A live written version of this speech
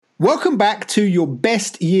Welcome back to Your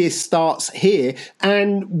Best Year Starts Here,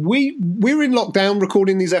 and we're in lockdown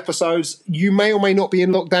recording these episodes. You may or may not be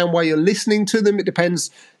in lockdown while you're listening to them. It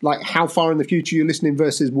depends like how far in the future you're listening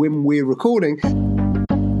versus when we're recording.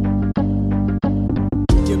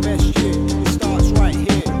 Your best year, it starts right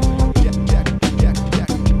here.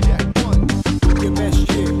 Your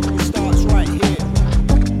best year, it starts right here.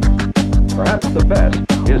 Perhaps the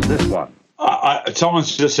best is this one. Someone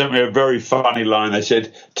just sent me a very funny line. They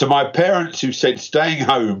said, to my parents who said staying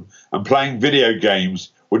home and playing video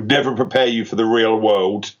games would never prepare you for the real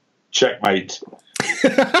world, checkmate.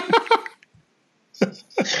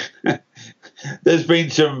 There's been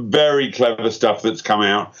some very clever stuff that's come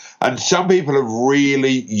out, and some people have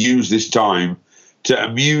really used this time to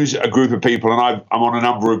amuse a group of people, and I'm on a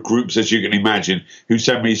number of groups, as you can imagine, who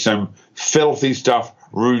send me some filthy stuff,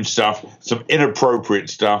 rude stuff, some inappropriate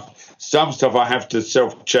stuff. Some stuff I have to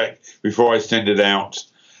self-check before I send it out.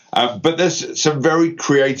 But there's some very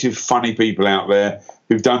creative, funny people out there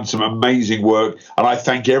who've done some amazing work. And I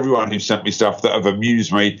thank everyone who sent me stuff that have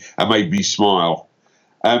amused me and made me smile.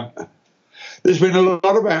 There's been a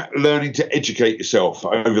lot about learning to educate yourself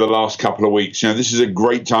over the last couple of weeks. You know, this is a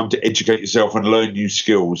great time to educate yourself and learn new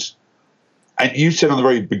skills. And you said on the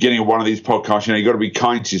very beginning of one of these podcasts, you know, you've got to be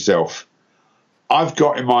kind to yourself. I've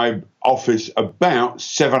got in my office about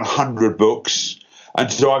 700 books,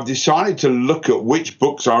 and so I've decided to look at which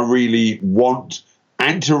books I really want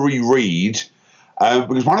and to reread,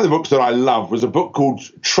 because one of the books that I love was a book called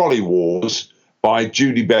Trolley Wars by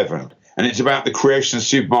Judy Bevan, and it's about the creation of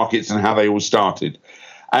supermarkets and how they all started.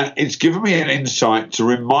 And it's given me an insight to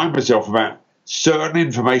remind myself about certain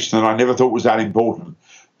information that I never thought was that important,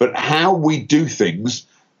 but how we do things,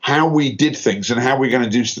 how we did things, and how we're going to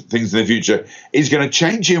do things in the future is going to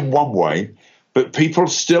change in one way, but people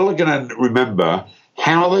still are going to remember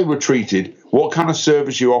how they were treated, what kind of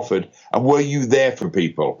service you offered, and were you there for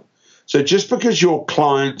people. So just because your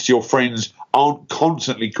clients, your friends aren't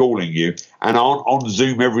constantly calling you and aren't on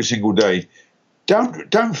Zoom every single day,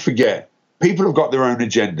 don't forget, people have got their own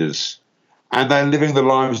agendas and they're living their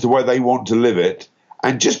lives the way they want to live it,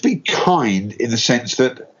 and just be kind in the sense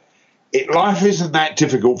that life isn't that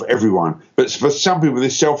difficult for everyone, but for some people,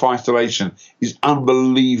 this self-isolation is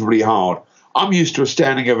unbelievably hard. I'm used to a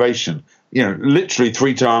standing ovation, you know, literally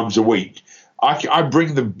 3 times a week. I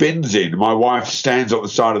bring the bins in. My wife stands at the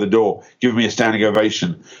side of the door, giving me a standing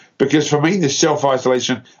ovation. Because for me, this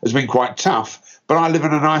self-isolation has been quite tough. But I live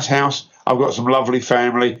in a nice house. I've got some lovely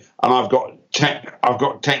family, and I've got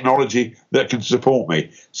technology that can support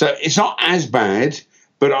me. So it's not as bad.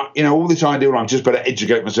 But, all this idea, I'm just better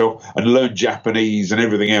educate myself and learn Japanese and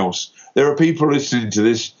everything else. There are people listening to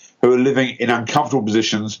this who are living in uncomfortable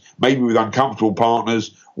positions, maybe with uncomfortable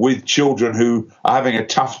partners, with children who are having a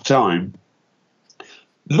tough time.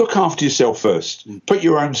 Look after yourself first. Put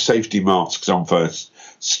your own safety masks on first.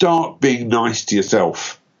 Start being nice to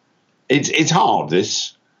yourself. It's hard,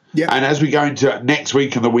 this. Yeah. And as we go into next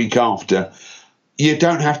week and the week after, you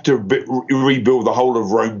don't have to rebuild the whole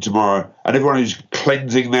of Rome tomorrow, and everyone who's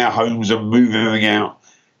cleansing their homes and moving everything out,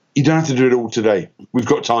 you don't have to do it all today. We've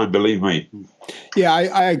got time, believe me. Yeah,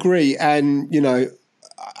 I agree. And, I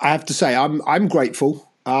have to say, I'm grateful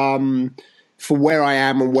for where I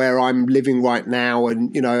am and where I'm living right now.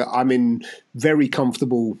 And, I'm in very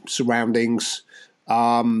comfortable surroundings.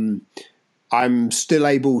 I'm still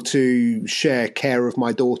able to share care of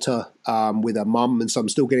my daughter with her mum, and so I'm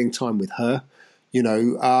still getting time with her.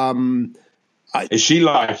 Is she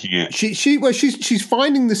liking it? She's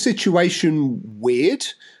finding the situation weird.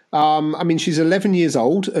 She's 11 years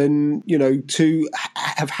old, and to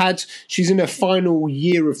have had, she's in her final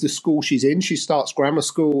year of the school she's in. She starts grammar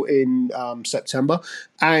school in September,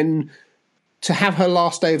 and to have her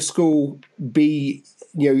last day of school be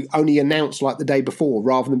only announced like the day before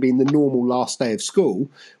rather than being the normal last day of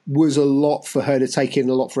school was a lot for her to take in,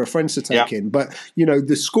 a lot for her friends to take in. But,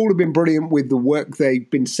 the school have been brilliant with the work they've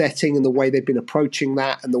been setting and the way they've been approaching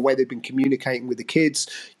that and the way they've been communicating with the kids.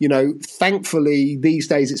 Thankfully, these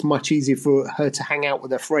days it's much easier for her to hang out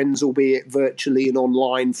with her friends, albeit virtually and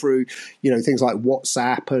online through, things like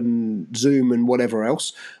WhatsApp and Zoom and whatever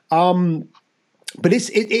else. But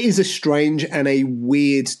it is a strange and a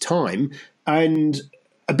weird time. And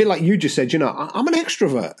a bit like you just said, I'm an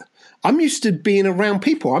extrovert. I'm used to being around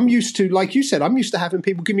people. I'm used to, like you said, I'm used to having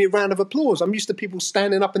people give me a round of applause. I'm used to people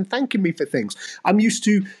standing up and thanking me for things. I'm used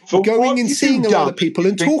to going and seeing a lot of people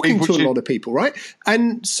and talking to a lot of people, right?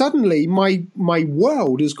 And suddenly my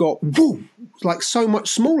world has got, like so much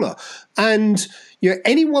smaller. And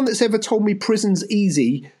anyone that's ever told me prison's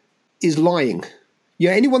easy is lying.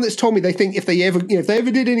 Yeah, anyone that's told me they think if they ever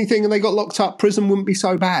did anything and they got locked up, prison wouldn't be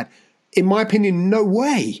so bad. In my opinion, no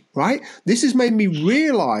way, right? This has made me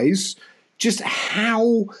realize just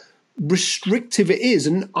how restrictive it is.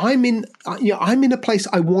 And I'm in a place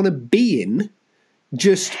I want to be in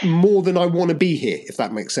just more than I want to be here, if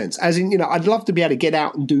that makes sense. As in, I'd love to be able to get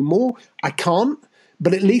out and do more. I can't,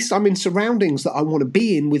 but at least I'm in surroundings that I want to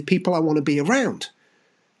be in with people I want to be around.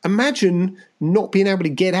 Imagine not being able to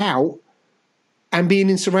get out and being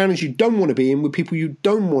in surroundings you don't want to be in with people you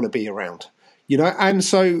don't want to be around, And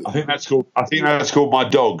so I think that's called my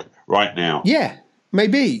dog right now. Yeah,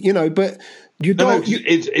 maybe, but your dog,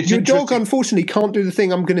 it's your dog, unfortunately, can't do the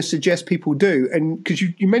thing I'm going to suggest people do. And because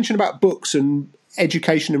you mentioned about books and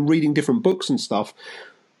education and reading different books and stuff,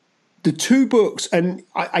 the two books, and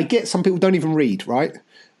I get some people don't even read, right?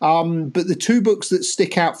 But the two books that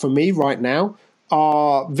stick out for me right now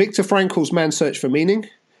are Viktor Frankl's Man's Search for Meaning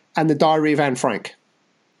and The Diary of Anne Frank.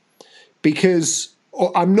 Because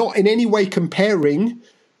I'm not in any way comparing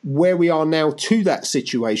where we are now to that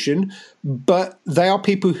situation, but they are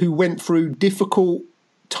people who went through difficult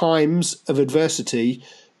times of adversity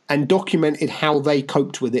and documented how they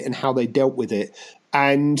coped with it and how they dealt with it.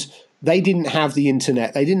 And they didn't have the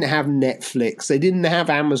internet. They didn't have Netflix. They didn't have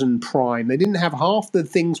Amazon Prime. They didn't have half the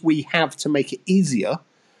things we have to make it easier.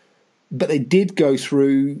 But they did go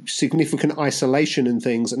through significant isolation and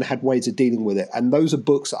things and had ways of dealing with it. And those are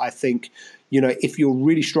books that I think, if you're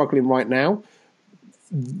really struggling right now,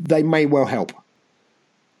 they may well help.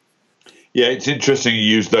 Yeah, it's interesting you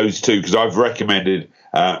use those two because I've recommended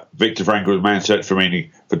Viktor Frankl's Man's Search for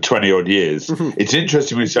Meaning for 20 odd years. Mm-hmm. It's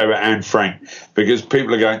interesting when you say about Anne Frank because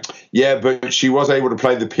people are going, yeah, but she was able to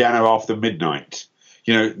play the piano after midnight.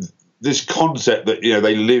 This concept that,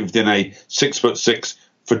 they lived in a 6'6"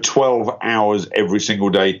 for 12 hours every single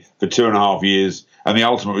day for 2.5 years. And the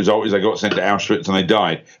ultimate result is they got sent to Auschwitz and they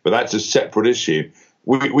died. But that's a separate issue.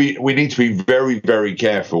 We need to be very, very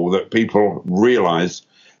careful that people realise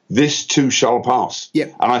this too shall pass.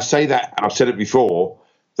 Yep. And I say that, and I've said it before,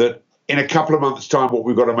 that in a couple of months' time, what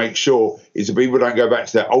we've got to make sure is that people don't go back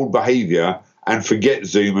to their old behaviour and forget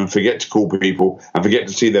Zoom and forget to call people and forget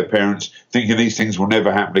to see their parents, thinking these things will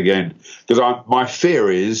never happen again. Because my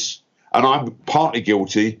fear is, and I'm partly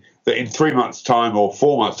guilty, that in 3 months' time or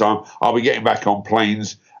 4 months' time, I'll be getting back on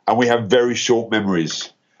planes and we have very short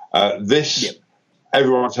memories.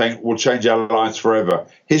 Everyone's saying will change our lives forever.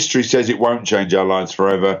 History says it won't change our lives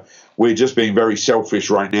forever. We're just being very selfish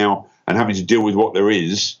right now and having to deal with what there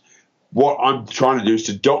is. What I'm trying to do is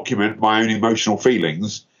to document my own emotional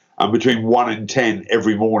feelings, and between 1 and 10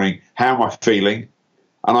 every morning, how am I feeling?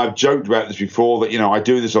 And I've joked about this before that, I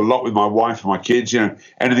do this a lot with my wife and my kids,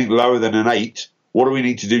 anything lower than an 8, what do we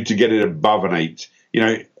need to do to get it above an 8?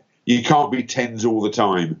 You can't be 10s all the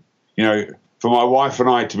time. For my wife and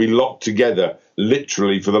I to be locked together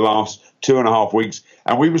literally for the last 2.5 weeks,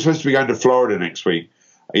 and we were supposed to be going to Florida next week.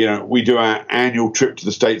 We do our annual trip to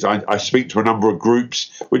the States. I speak to a number of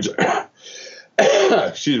groups, which,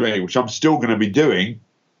 which I'm still going to be doing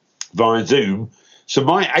via Zoom. So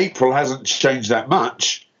my April hasn't changed that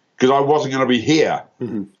much because I wasn't going to be here.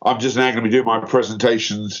 Mm-hmm. I'm just now going to be doing my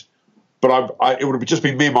presentations, but it would have just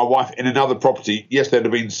been me and my wife in another property. Yes, there'd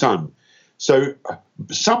have been sun. So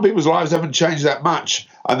some people's lives haven't changed that much,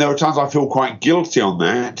 and there are times I feel quite guilty on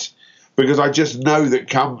that because I just know that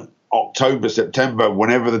come October, September,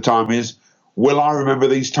 whenever the time is, will I remember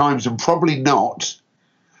these times? And probably not.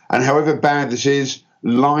 And however bad this is,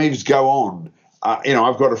 lives go on.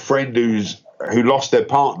 I've got a friend who lost their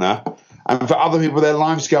partner, and for other people, their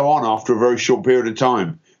lives go on after a very short period of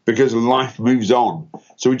time because life moves on.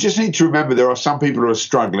 So we just need to remember there are some people who are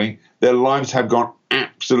struggling. Their lives have gone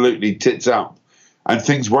absolutely tits up, and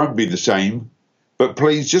things won't be the same. But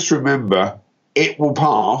please just remember, it will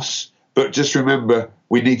pass, but just remember,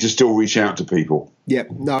 we need to still reach out to people. Yeah,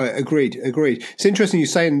 no, agreed. It's interesting you're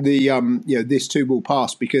saying this too will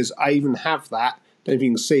pass, because I even have that. Don't know if you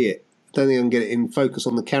can see it. Don't think I can get it in focus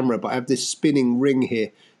on the camera, but I have this spinning ring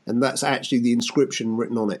here, and that's actually the inscription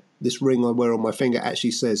written on it. This ring I wear on my finger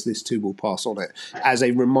actually says this too will pass on it, as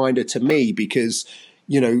a reminder to me, because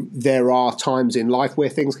there are times in life where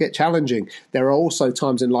things get challenging. There are also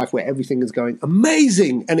times in life where everything is going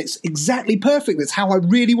amazing and it's exactly perfect. It's how I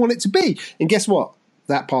really want it to be. And guess what?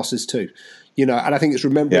 That passes too. And I think it's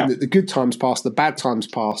remembering that the good times pass, the bad times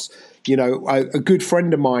pass. A good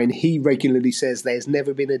friend of mine, he regularly says, there's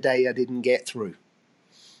never been a day I didn't get through.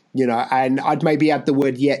 And I'd maybe add the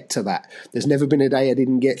word yet to that. There's never been a day I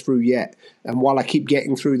didn't get through yet. And while I keep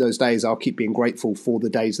getting through those days, I'll keep being grateful for the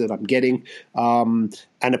days that I'm getting, and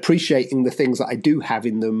appreciating the things that I do have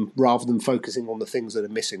in them rather than focusing on the things that are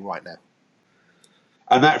missing right now.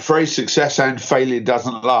 And that phrase, success and failure,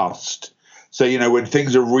 doesn't last. So, when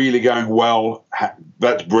things are really going well,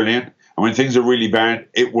 that's brilliant. And when things are really bad,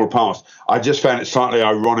 it will pass. I just found it slightly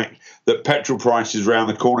ironic that petrol prices around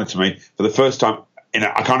the corner to me for the first time,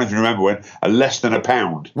 I can't even remember when, are less than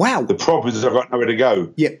 £1. Wow. The problem is I've got nowhere to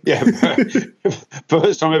go. Yep. Yeah.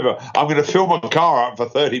 First time ever. I'm going to fill my car up for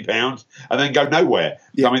 £30 and then go nowhere.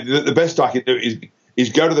 Yep. I mean, the best I can do is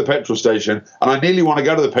go to the petrol station, and I nearly want to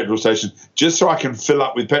go to the petrol station just so I can fill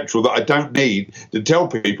up with petrol that I don't need to tell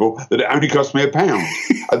people that it only cost me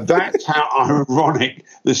 £1. And that's how ironic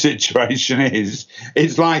the situation is.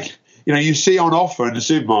 It's like, you see on offer in the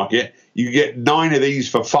supermarket, you get 9 of these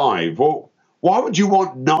for £5. Well, why would you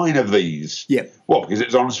want 9 of these? Yeah. Well, because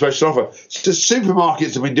it's on a special offer. So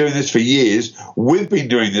supermarkets have been doing this for years. We've been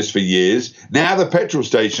doing this for years. Now the petrol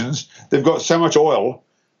stations, they've got so much oil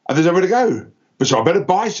and there's nowhere to go. But so I better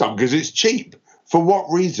buy some because it's cheap. For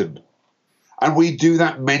what reason? And we do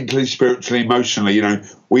that mentally, spiritually, emotionally.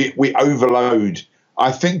 We overload.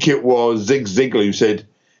 I think it was Zig Ziglar who said,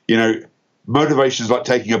 motivation is like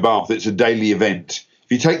taking a bath. It's a daily event.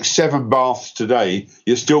 If you take 7 baths today,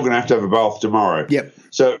 you're still going to have a bath tomorrow. Yep.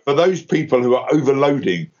 So for those people who are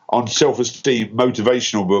overloading on self-esteem,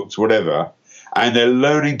 motivational books, whatever, and they're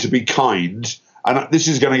learning to be kind, and this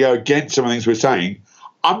is going to go against some of the things we're saying,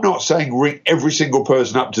 I'm not saying ring every single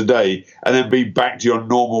person up today and then be back to your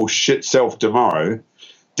normal shit self tomorrow.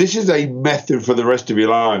 This is a method for the rest of your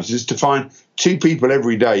lives, is to find 2 people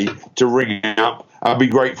every day to ring up and be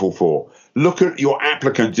grateful for. Look at your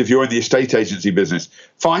applicants if you're in the estate agency business.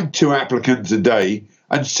 Find 2 applicants a day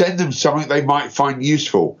and send them something they might find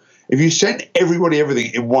useful. If you send everybody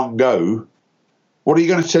everything in one go, what are you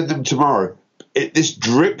going to send them tomorrow? This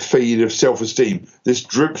drip feed of self-esteem, this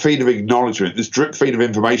drip feed of acknowledgement, this drip feed of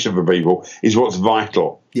information for people is what's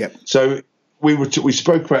vital. Yep. So we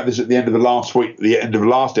spoke about this at the end of the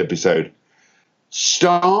last episode.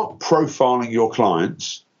 Start profiling your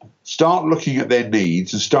clients. Start looking at their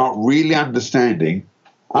needs and start really understanding.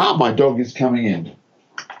 My dog is coming in.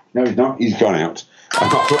 No, he's not. He's gone out. I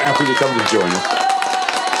thought Alfie was coming to join us.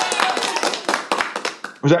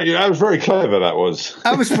 That was very clever, that was.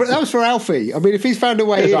 That was for Alfie. I mean, if he's found a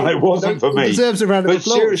way in, it wasn't for me. He deserves a round of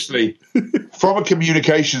applause. Seriously, from a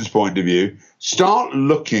communications point of view, start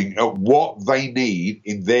looking at what they need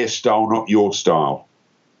in their style, not your style.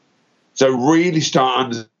 So really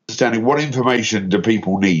start understanding what information do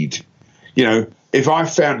people need. If I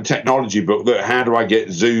found a technology book that how do I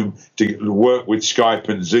get Zoom to work with Skype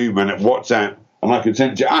and Zoom and WhatsApp, and I could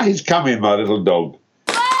send it to he's coming, my little dog.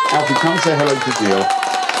 Alfie, come say hello to Neil.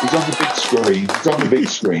 He's on the big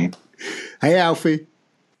screen. Hey, Alfie.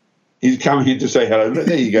 He's coming in to say hello. Look,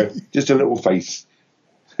 there you go. Just a little face.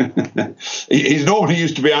 He's normally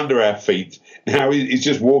used to be under our feet. Now he's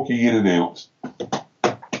just walking in and out.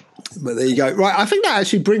 But there you go. Right, I think that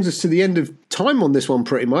actually brings us to the end of time on this one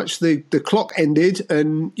pretty much. The clock ended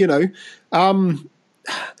and,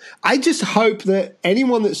 I just hope that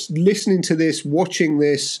anyone that's listening to this, watching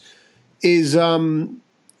this is, how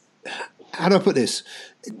do I put this?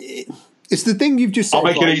 It's the thing you've just said.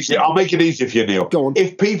 I'll make it easy for you, Neil. Go on.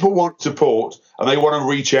 If people want support and they want to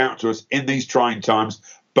reach out to us in these trying times,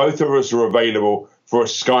 both of us are available for a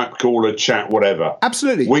Skype call, a chat, whatever.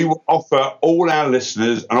 Absolutely. We will offer all our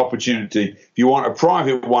listeners an opportunity. If you want a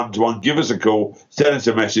private one-to-one, give us a call, send us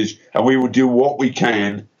a message, and we will do what we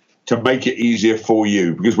can to make it easier for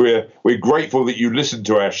you, because we're grateful that you listen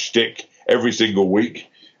to our shtick every single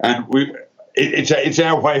week, and it's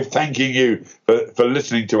our way of thanking you for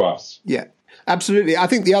listening to us. Yeah, absolutely. I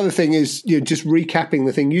think the other thing is, just recapping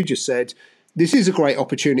the thing you just said, this is a great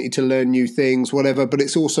opportunity to learn new things, whatever, but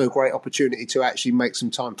it's also a great opportunity to actually make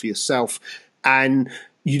some time for yourself. And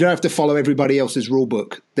you don't have to follow everybody else's rule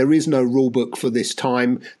book. There is no rule book for this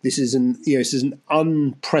time. This is an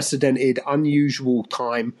unprecedented, unusual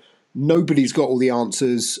time. Nobody's got all the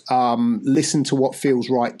answers. Listen to what feels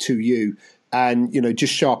right to you. And,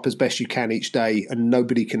 just show up as best you can each day, and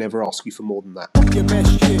nobody can ever ask you for more than that. Your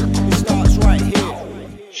best year, it starts right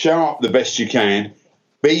here. Show up the best you can.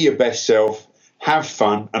 Be your best self. Have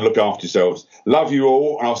fun and look after yourselves. Love you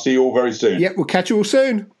all, and I'll see you all very soon. Yeah, we'll catch you all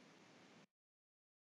soon.